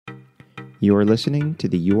You are listening to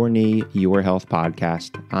the Your Knee, Your Health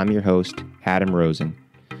podcast. I'm your host, Adam Rosen.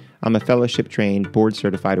 I'm a fellowship-trained,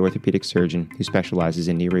 board-certified orthopedic surgeon who specializes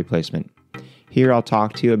in knee replacement. Here I'll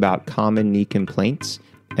talk to you about common knee complaints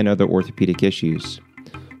and other orthopedic issues.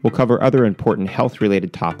 We'll cover other important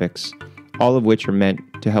health-related topics, all of which are meant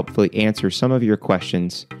to helpfully answer some of your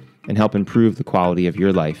questions and help improve the quality of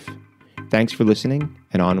your life. Thanks for listening,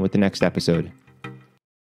 and on with the next episode.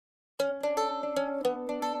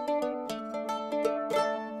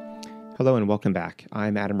 Hello and welcome back.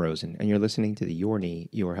 I'm Adam Rosen, and you're listening to the Your Knee,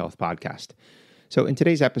 Your Health podcast. So in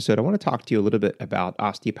today's episode, I want to talk to you a little bit about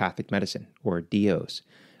osteopathic medicine, or DOs.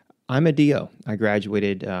 I'm a DO. I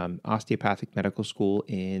graduated osteopathic medical school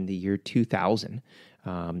in the year 2000,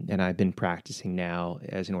 and I've been practicing now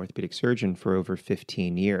as an orthopedic surgeon for over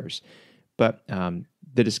 15 years. But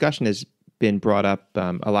the discussion has been brought up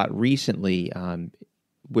a lot recently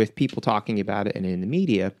with people talking about it and in the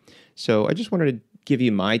media. So I just wanted to give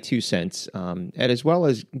you my 2 cents, and as well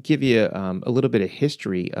as give you a little bit of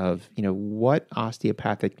history of what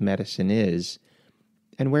osteopathic medicine is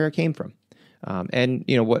and where it came from, and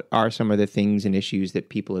what are some of the things and issues that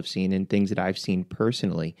people have seen and things that I've seen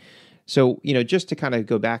personally. So just to kind of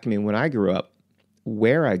go back, when I grew up,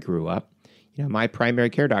 where I grew up, my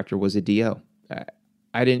primary care doctor was a DO.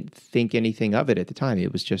 I didn't think anything of it at the time.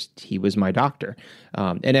 It was just, he was my doctor.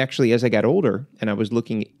 And actually, as I got older and I was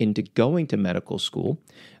looking into going to medical school,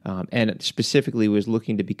 and specifically was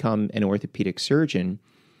looking to become an orthopedic surgeon,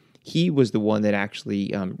 he was the one that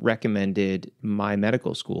actually recommended my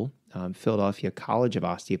medical school, Philadelphia College of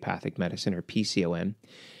Osteopathic Medicine, or PCOM,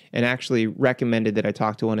 and actually recommended that I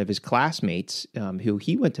talk to one of his classmates who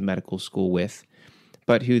he went to medical school with,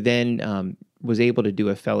 but who then was able to do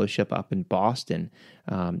a fellowship up in Boston,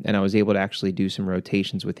 and I was able to actually do some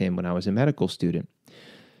rotations with him when I was a medical student.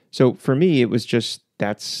 So for me, it was just,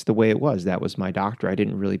 that's the way it was. That was my doctor. I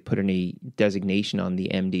didn't really put any designation on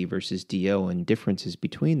the MD versus DO and differences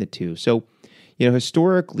between the two. So,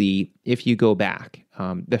 historically, if you go back,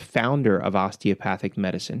 the founder of osteopathic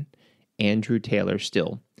medicine, Andrew Taylor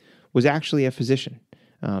Still, was actually a physician.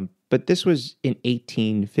 But this was in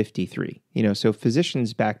 1853. So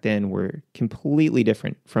physicians back then were completely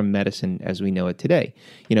different from medicine as we know it today.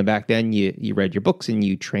 Back then you read your books and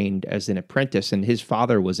you trained as an apprentice, and his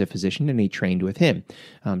father was a physician and he trained with him.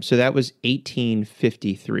 So that was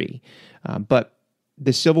 1853. But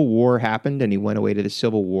the Civil War happened and he went away to the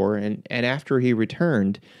Civil War. And after he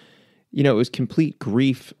returned, it was complete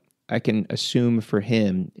grief, I can assume, for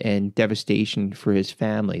him, and devastation for his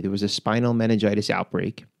family. There was a spinal meningitis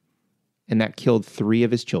outbreak, and that killed 3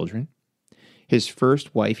 of his children. His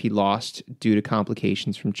first wife he lost due to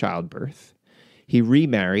complications from childbirth. He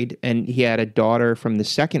remarried, and he had a daughter from the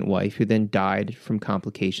second wife who then died from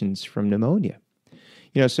complications from pneumonia.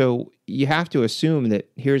 So you have to assume that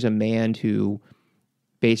here's a man who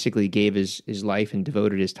basically gave his life and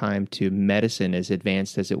devoted his time to medicine as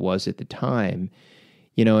advanced as it was at the time,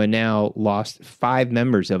 and now lost 5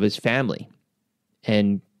 members of his family.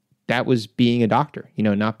 And that was being a doctor,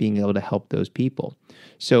 not being able to help those people.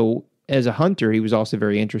 So as a hunter, he was also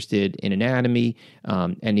very interested in anatomy,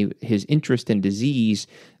 and his interest in disease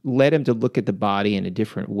led him to look at the body in a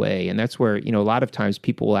different way. And that's where, a lot of times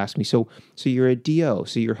people will ask me, so you're a DO,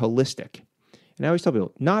 so you're holistic. And I always tell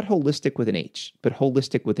people, not holistic with an H, but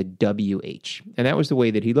holistic with a WH. And that was the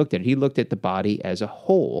way that he looked at it. He looked at the body as a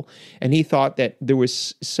whole, and he thought that there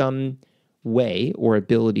was some way or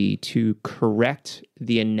ability to correct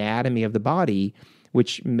the anatomy of the body,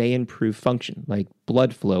 which may improve function, like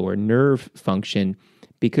blood flow or nerve function,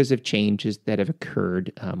 because of changes that have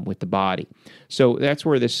occurred with the body. So that's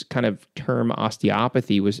where this kind of term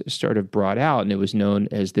osteopathy was sort of brought out, and it was known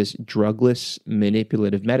as this drugless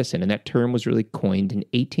manipulative medicine. And that term was really coined in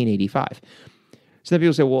 1885. So then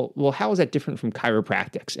people say, well, how is that different from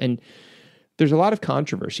chiropractics? And there's a lot of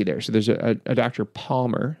controversy there. So there's a Dr.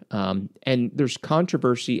 Palmer, and there's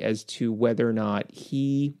controversy as to whether or not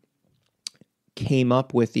he came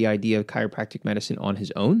up with the idea of chiropractic medicine on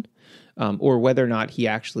his own, or whether or not he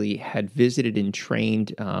actually had visited and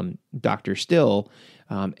trained Dr. Still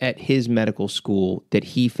at his medical school that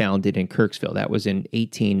he founded in Kirksville. That was in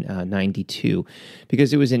 1892,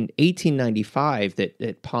 because it was in 1895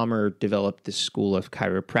 that Palmer developed the School of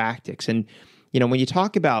Chiropractics. And when you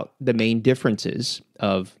talk about the main differences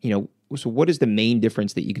of, so what is the main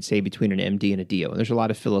difference that you could say between an MD and a DO? And there's a lot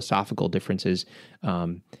of philosophical differences,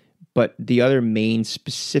 but the other main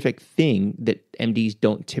specific thing that MDs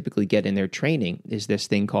don't typically get in their training is this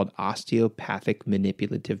thing called osteopathic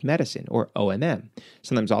manipulative medicine, or OMM,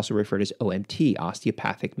 sometimes also referred as OMT,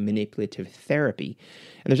 osteopathic manipulative therapy.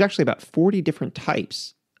 And there's actually about 40 different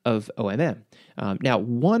types of OMM. Now,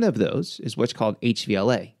 one of those is what's called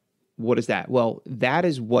HVLA. What is that? Well, that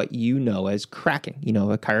is what you know as cracking.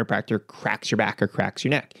 A chiropractor cracks your back or cracks your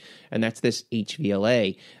neck, and that's this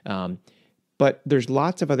HVLA. But there's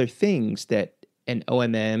lots of other things that an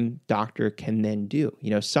OMM doctor can then do.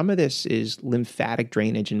 Some of this is lymphatic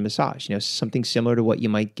drainage and massage, something similar to what you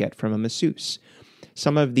might get from a masseuse.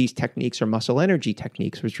 Some of these techniques are muscle energy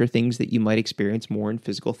techniques, which are things that you might experience more in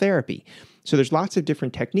physical therapy. So there's lots of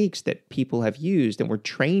different techniques that people have used and were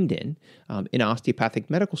trained in osteopathic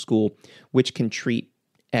medical school, which can treat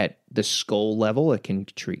at the skull level. It can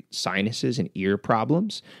treat sinuses and ear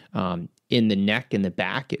problems. In the neck and the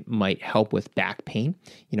back, it might help with back pain,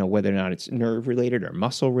 whether or not it's nerve related or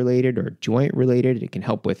muscle related or joint related. It can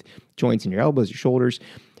help with joints in your elbows, your shoulders.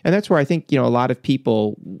 And that's where I think, a lot of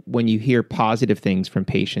people, when you hear positive things from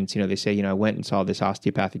patients, they say, I went and saw this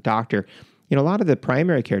osteopathic doctor. A lot of the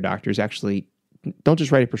primary care doctors actually don't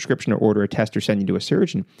just write a prescription or order a test or send you to a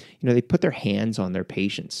surgeon. They put their hands on their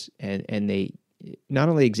patients and they not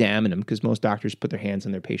only examine them, because most doctors put their hands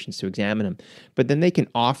on their patients to examine them, but then they can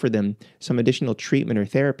offer them some additional treatment or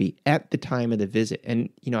therapy at the time of the visit. And,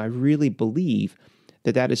 I really believe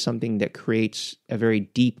that is something that creates a very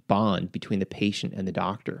deep bond between the patient and the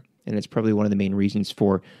doctor. And it's probably one of the main reasons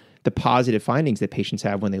for the positive findings that patients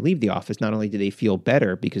have when they leave the office. Not only do they feel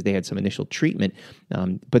better because they had some initial treatment,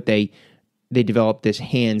 but they develop this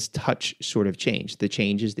hands touch sort of change, the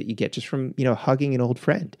changes that you get just from, hugging an old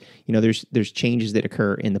friend. There's changes that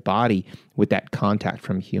occur in the body with that contact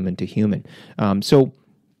from human to human. So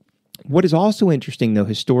what is also interesting, though,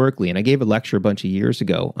 historically, and I gave a lecture a bunch of years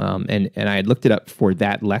ago, and I had looked it up for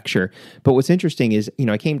that lecture, but what's interesting is,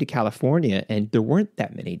 I came to California and there weren't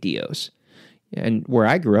that many DOs. And where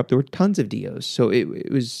I grew up, there were tons of DOs. So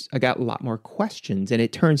I got a lot more questions. And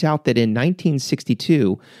it turns out that in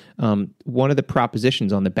 1962, one of the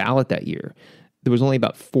propositions on the ballot that year, there was only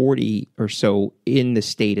about 40 or so in the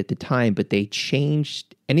state at the time, but they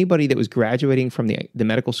changed anybody that was graduating from the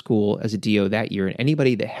medical school as a DO that year, and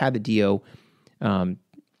anybody that had the DO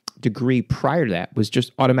degree prior to that was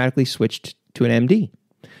just automatically switched to an MD.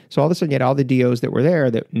 So all of a sudden, you had all the DOs that were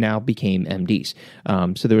there that now became MDs.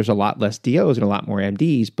 So there was a lot less DOs and a lot more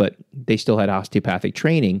MDs, but they still had osteopathic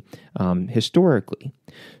training historically.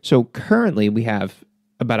 So currently, we have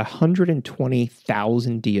about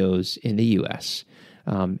 120,000 DOs in the U.S.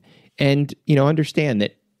 And, understand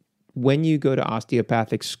that when you go to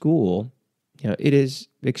osteopathic school, it is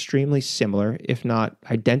extremely similar, if not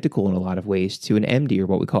identical in a lot of ways, to an MD or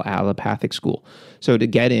what we call allopathic school. So to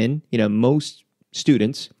get in, most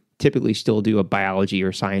students typically still do a biology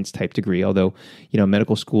or science type degree, although,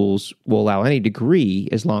 medical schools will allow any degree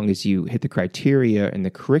as long as you hit the criteria and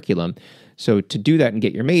the curriculum. So to do that and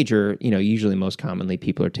get your major, usually most commonly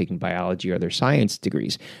people are taking biology or other science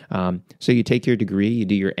degrees. So you take your degree, you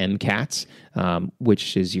do your MCATs,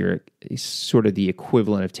 which is sort of the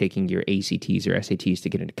equivalent of taking your ACTs or SATs to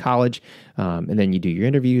get into college. And then you do your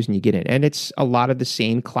interviews and you get in. And it's a lot of the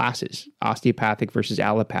same classes, osteopathic versus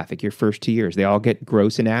allopathic, your first 2 years. They all get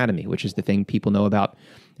gross anatomy, which is the thing people know about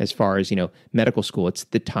as far as, medical school. It's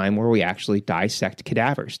the time where we actually dissect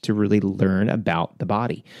cadavers to really learn about the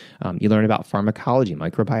body. You learn about pharmacology,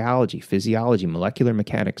 microbiology, physiology, molecular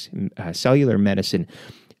mechanics, cellular medicine.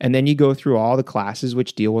 And then you go through all the classes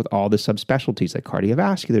which deal with all the subspecialties like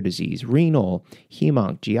cardiovascular disease, renal,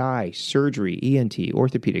 hemonc, GI, surgery, ENT,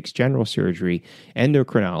 orthopedics, general surgery,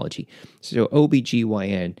 endocrinology. So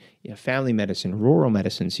OBGYN, family medicine, rural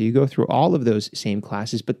medicine. So you go through all of those same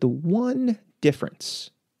classes. But the one difference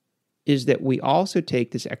is that we also take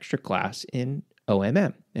this extra class in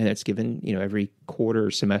OMM, and that's given, every quarter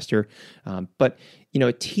or semester. But,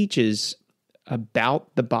 it teaches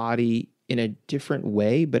about the body in a different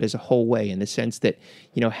way, but as a whole way, in the sense that,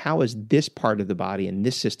 how is this part of the body and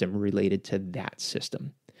this system related to that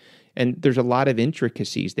system? And there's a lot of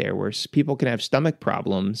intricacies there where people can have stomach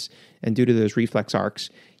problems and due to those reflex arcs,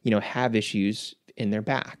 have issues in their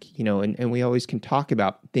back, and we always can talk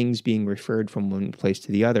about things being referred from one place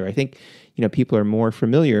to the other. I think, people are more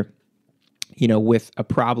familiar, with a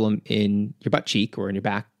problem in your butt cheek or in your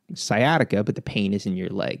back, sciatica, but the pain is in your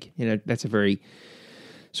leg. That's a very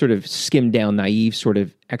sort of skimmed down, naive sort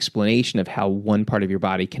of explanation of how one part of your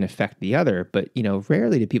body can affect the other. But,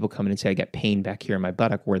 rarely do people come in and say, I get pain back here in my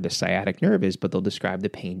buttock where the sciatic nerve is, but they'll describe the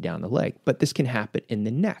pain down the leg. But this can happen in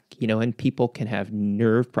the neck, and people can have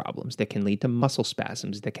nerve problems that can lead to muscle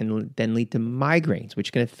spasms that can then lead to migraines,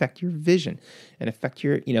 which can affect your vision and affect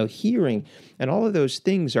your, hearing. And all of those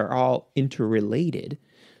things are all interrelated.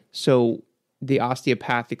 So the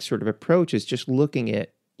osteopathic sort of approach is just looking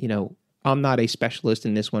at, I'm not a specialist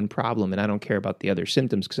in this one problem and I don't care about the other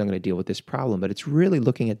symptoms because I'm going to deal with this problem. But it's really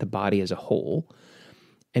looking at the body as a whole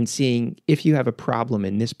and seeing if you have a problem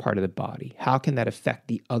in this part of the body, how can that affect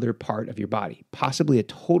the other part of your body? Possibly a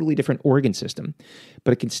totally different organ system,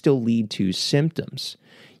 but it can still lead to symptoms.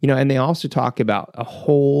 And they also talk about a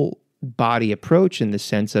whole body approach in the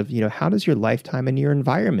sense of, how does your lifetime and your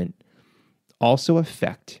environment also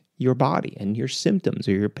affect your body and your symptoms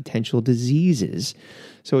or your potential diseases?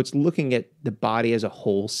 So it's looking at the body as a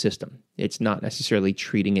whole system. It's not necessarily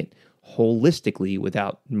treating it holistically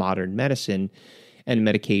without modern medicine and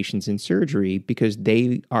medications and surgery because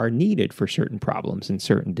they are needed for certain problems and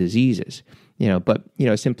certain diseases. But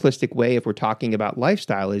a simplistic way, if we're talking about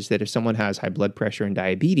lifestyle, is that if someone has high blood pressure and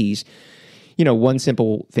diabetes, one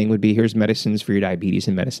simple thing would be here's medicines for your diabetes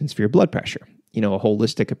and medicines for your blood pressure. A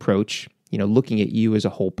holistic approach, looking at you as a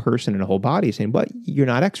whole person and a whole body, saying, but you're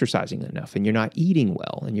not exercising enough and you're not eating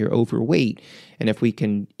well and you're overweight. And if we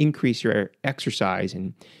can increase your exercise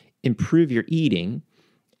and improve your eating,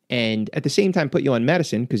 and at the same time put you on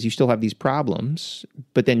medicine because you still have these problems,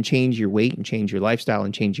 but then change your weight and change your lifestyle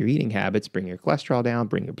and change your eating habits, bring your cholesterol down,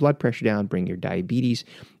 bring your blood pressure down, bring your diabetes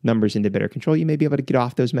numbers into better control, you may be able to get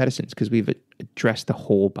off those medicines because we've addressed the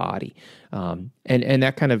whole body. And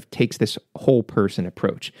that kind of takes this whole person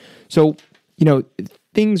approach. So,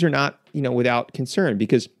 things are not, without concern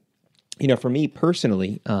because for me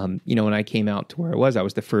personally, when I came out to where I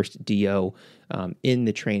was the first DO in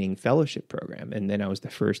the training fellowship program. And then I was the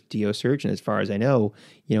first DO surgeon, as far as I know,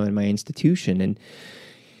 in my institution. And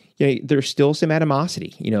there's still some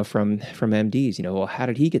animosity, from MDs, well, how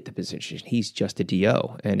did he get the position? He's just a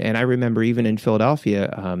DO. And I remember even in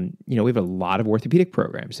Philadelphia, we have a lot of orthopedic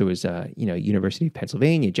programs. There was, University of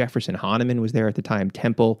Pennsylvania, Jefferson Hahnemann was there at the time,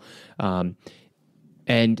 Temple.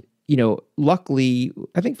 And luckily,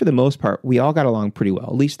 I think for the most part, we all got along pretty well,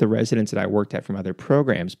 at least the residents that I worked at from other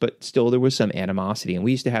programs, but still there was some animosity. And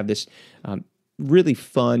we used to have this really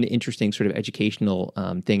fun, interesting sort of educational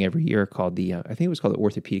thing every year called I think it was called the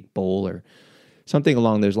Orthopedic Bowl or something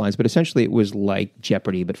along those lines. But essentially it was like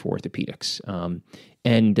Jeopardy, but for orthopedics.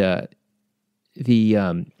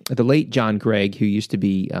 The late John Gregg, who used to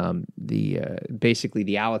be basically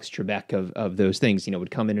the Alex Trebek of those things,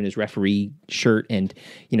 would come in his referee shirt, and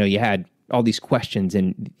you had all these questions,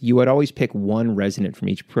 and you would always pick one resident from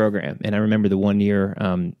each program. And I remember the one year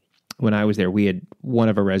when I was there, we had one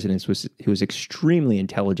of our residents who was extremely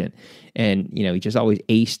intelligent, and he just always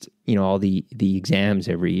aced all the exams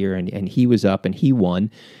every year, and he was up and he won.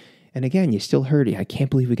 And again, you still heard it. I can't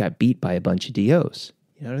believe we got beat by a bunch of DOs.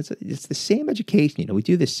 It's the same education. We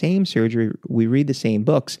do the same surgery. We read the same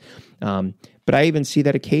books. But I even see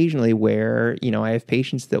that occasionally where, I have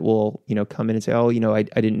patients that will, come in and say, oh, I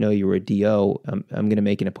didn't know you were a DO. I'm going to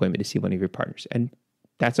make an appointment to see one of your partners. And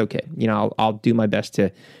that's okay. I'll do my best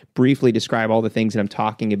to briefly describe all the things that I'm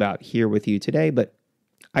talking about here with you today. But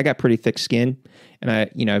I got pretty thick skin, and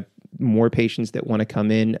I more patients that want to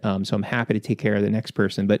come in. So I'm happy to take care of the next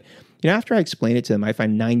person. But, after I explain it to them, I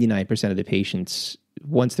find 99% of the patients,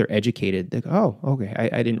 once they're educated, they go, oh, okay,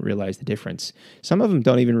 I didn't realize the difference. Some of them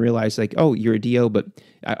don't even realize, like, oh, you're a DO, but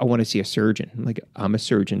I want to see a surgeon. I'm a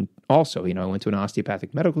surgeon also. I went to an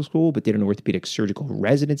osteopathic medical school, but did an orthopedic surgical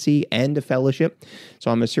residency and a fellowship. So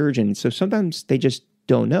I'm a surgeon. So sometimes they just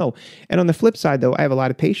don't know. And on the flip side, though, I have a lot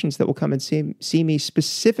of patients that will come and see me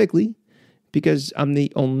specifically because I'm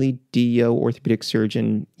the only DO orthopedic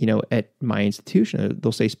surgeon, at my institution.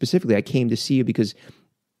 They'll say specifically, I came to see you because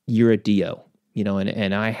you're a DO,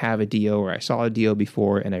 and I have a DO or I saw a DO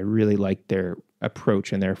before, and I really like their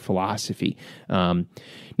approach and their philosophy.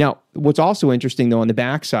 Now, what's also interesting, though, on the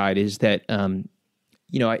backside is that,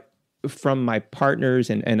 from my partners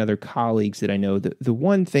and other colleagues that I know, the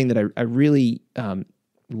one thing that I really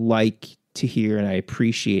like to hear and I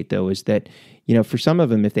appreciate, though, is that, for some of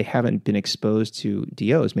them, if they haven't been exposed to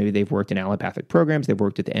DOs, maybe they've worked in allopathic programs, they've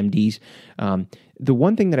worked at the MDs. The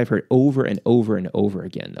one thing that I've heard over and over and over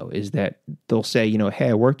again, though, is that they'll say, hey,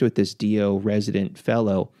 I worked with this DO resident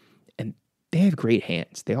fellow, and they have great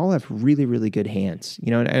hands. They all have really, really good hands,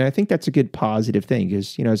 and I think that's a good positive thing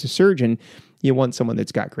because, as a surgeon, you want someone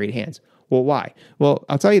that's got great hands. Well, why? Well,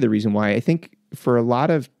 I'll tell you the reason why. I think for a lot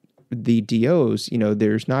of the DOs,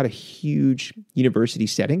 there's not a huge university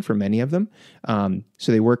setting for many of them.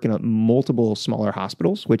 So they work in multiple smaller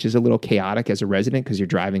hospitals, which is a little chaotic as a resident because you're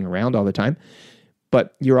driving around all the time.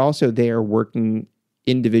 But you're also there working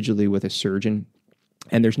individually with a surgeon.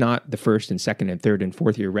 And there's not the first and second and third and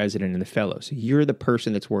fourth year resident and the fellow. So you're the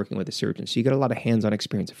person that's working with a surgeon. So you get a lot of hands-on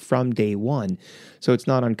experience from day one. So it's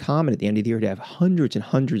not uncommon at the end of the year to have hundreds and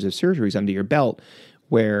hundreds of surgeries under your belt,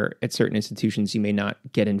 where at certain institutions, you may not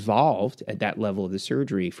get involved at that level of the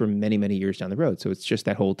surgery for many, many years down the road. So it's just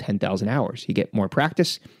that whole 10,000 hours. You get more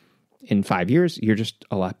practice. In 5 years, you're just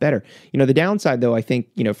a lot better. The downside, though, I think,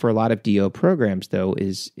 for a lot of DO programs, though,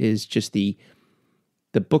 is just the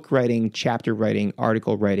book writing, chapter writing,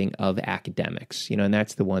 article writing of academics. And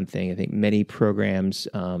that's the one thing I think many programs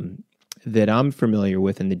that I'm familiar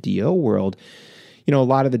with in the DO world, a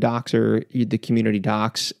lot of the docs are the community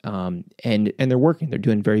docs, and they're working. They're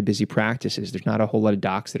doing very busy practices. There's not a whole lot of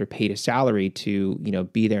docs that are paid a salary to,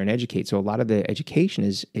 be there and educate. So a lot of the education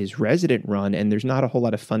is resident run, and there's not a whole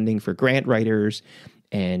lot of funding for grant writers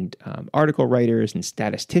and article writers and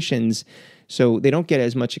statisticians. So they don't get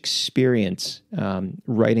as much experience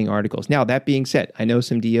writing articles. Now, that being said, I know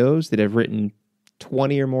some DOs that have written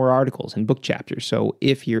 20 or more articles and book chapters. So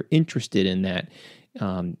if you're interested in that,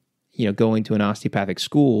 going to an osteopathic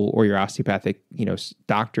school, or your osteopathic,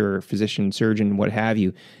 doctor, physician, surgeon, what have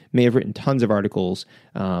you, may have written tons of articles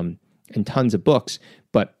and tons of books.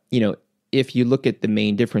 But, if you look at the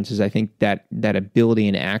main differences, I think that ability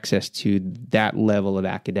and access to that level of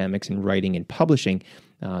academics and writing and publishing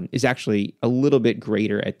is actually a little bit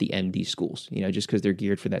greater at the MD schools, just because they're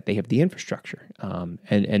geared for that. They have the infrastructure,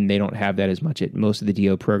 and they don't have that as much at most of the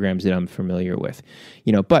DO programs that I'm familiar with,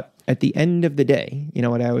 but at the end of the day,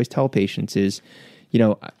 what I always tell patients is,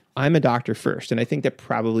 I'm a doctor first. And I think that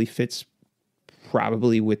probably fits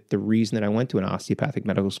with the reason that I went to an osteopathic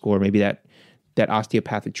medical school, or maybe that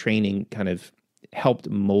osteopathic training kind of helped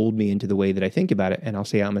mold me into the way that I think about it. And I'll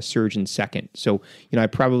say I'm a surgeon second. So, I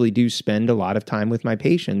probably do spend a lot of time with my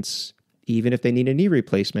patients, even if they need a knee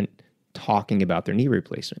replacement, talking about their knee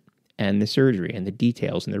replacement and the surgery and the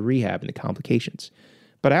details and the rehab and the complications.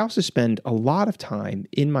 But I also spend a lot of time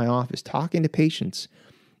in my office talking to patients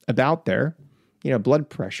about their, blood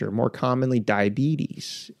pressure, more commonly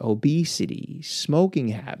diabetes, obesity, smoking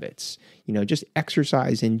habits, just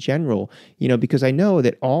exercise in general, because I know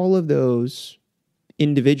that all of those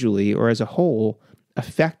individually or as a whole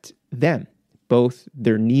affect them, both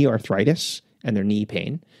their knee arthritis and their knee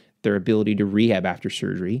pain, their ability to rehab after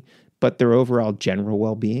surgery, but their overall general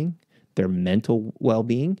well-being, their mental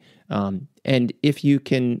well-being. And if you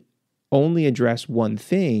can only address one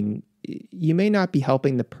thing, you may not be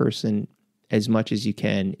helping the person as much as you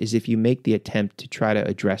can as if you make the attempt to try to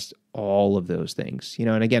address all of those things.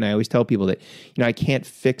 And again, I always tell people that, I can't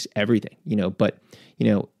fix everything, but,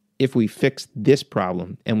 if we fix this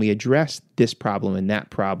problem and we address this problem and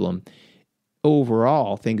that problem,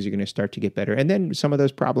 overall, things are going to start to get better. And then some of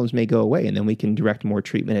those problems may go away, and then we can direct more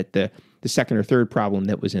treatment at the second or third problem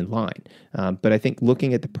that was in line. But I think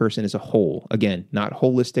looking at the person as a whole, again, not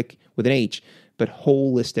holistic with an H, but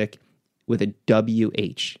holistic with a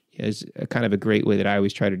WH is a kind of a great way that I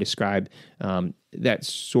always try to describe that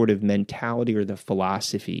sort of mentality or the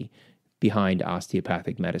philosophy behind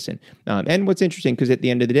osteopathic medicine. And what's interesting, because at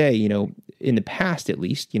the end of the day, in the past at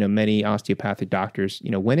least, many osteopathic doctors,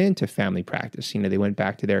 went into family practice. They went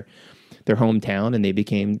back to their hometown and they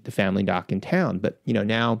became the family doc in town. But,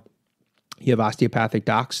 now you have osteopathic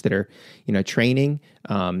docs that are, training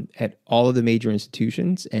at all of the major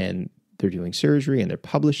institutions, and they're doing surgery and they're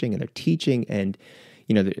publishing and they're teaching, and,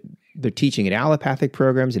 they're teaching at allopathic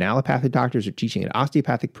programs, and allopathic doctors are teaching at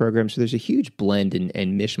osteopathic programs. So there's a huge blend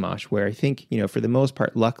and mishmash where I think, for the most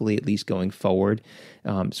part, luckily, at least going forward,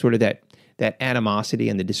 sort of that animosity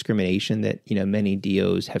and the discrimination that, many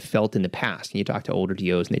DOs have felt in the past. And you talk to older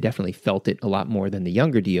DOs and they definitely felt it a lot more than the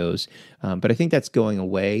younger DOs. But I think that's going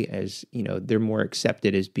away as, they're more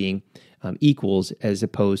accepted as being equals, as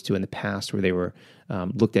opposed to in the past where they were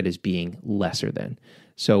looked at as being lesser than.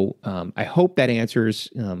 So I hope that answers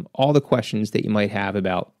all the questions that you might have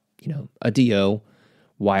about, a DO,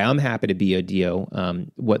 why I'm happy to be a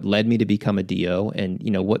DO, what led me to become a DO, and,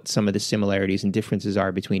 what some of the similarities and differences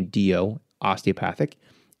are between DO, osteopathic,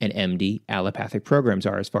 and MD, allopathic programs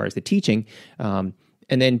are as far as the teaching. And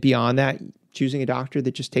then beyond that, choosing a doctor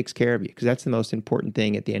that just takes care of you, because that's the most important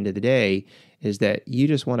thing at the end of the day, is that you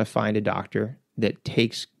just want to find a doctor that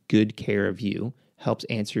takes good care of you, helps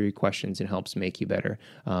answer your questions, and helps make you better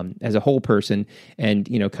as a whole person, and,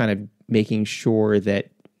 kind of making sure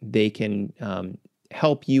that they can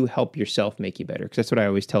help you help yourself make you better. Because that's what I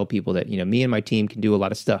always tell people, that, me and my team can do a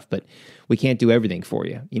lot of stuff, but we can't do everything for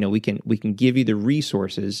you. We can give you the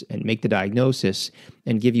resources and make the diagnosis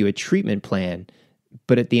and give you a treatment plan.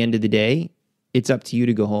 But at the end of the day, it's up to you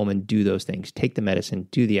to go home and do those things. Take the medicine,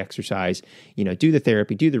 do the exercise, do the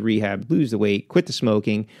therapy, do the rehab, lose the weight, quit the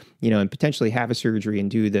smoking, and potentially have a surgery and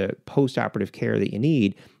do the post-operative care that you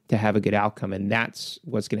need to have a good outcome. And that's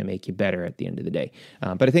what's going to make you better at the end of the day.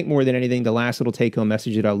 But I think more than anything, the last little take-home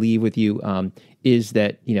message that I'll leave with you is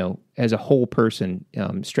that, as a whole person,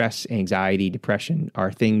 stress, anxiety, depression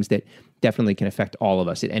are things that definitely can affect all of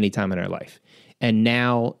us at any time in our life. And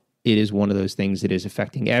now it is one of those things that is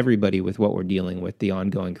affecting everybody with what we're dealing with, the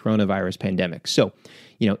ongoing coronavirus pandemic. So,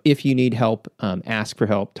 if you need help, ask for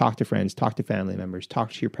help, talk to friends, talk to family members,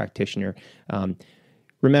 talk to your practitioner.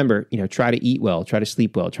 Remember, try to eat well, try to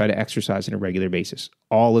sleep well, try to exercise on a regular basis.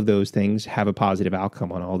 All of those things have a positive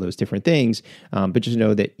outcome on all those different things, but just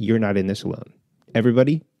know that you're not in this alone.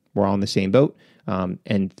 Everybody, we're all in the same boat,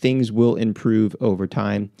 and things will improve over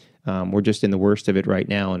time. We're just in the worst of it right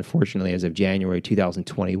now, unfortunately, as of January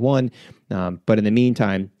 2021. But in the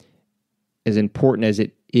meantime, as important as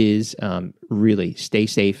it is, really stay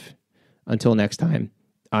safe. Until next time,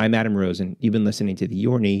 I'm Adam Rosen. You've been listening to the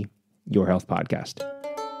Your Knee, Your Health podcast.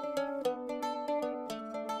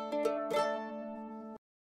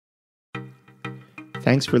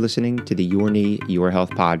 Thanks for listening to the Your Knee, Your Health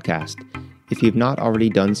podcast. If you've not already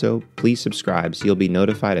done so, please subscribe so you'll be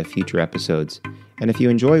notified of future episodes. And if you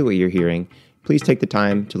enjoy what you're hearing, please take the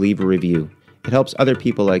time to leave a review. It helps other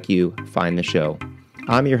people like you find the show.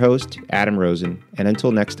 I'm your host, Adam Rosen, and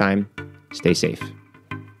until next time, stay safe.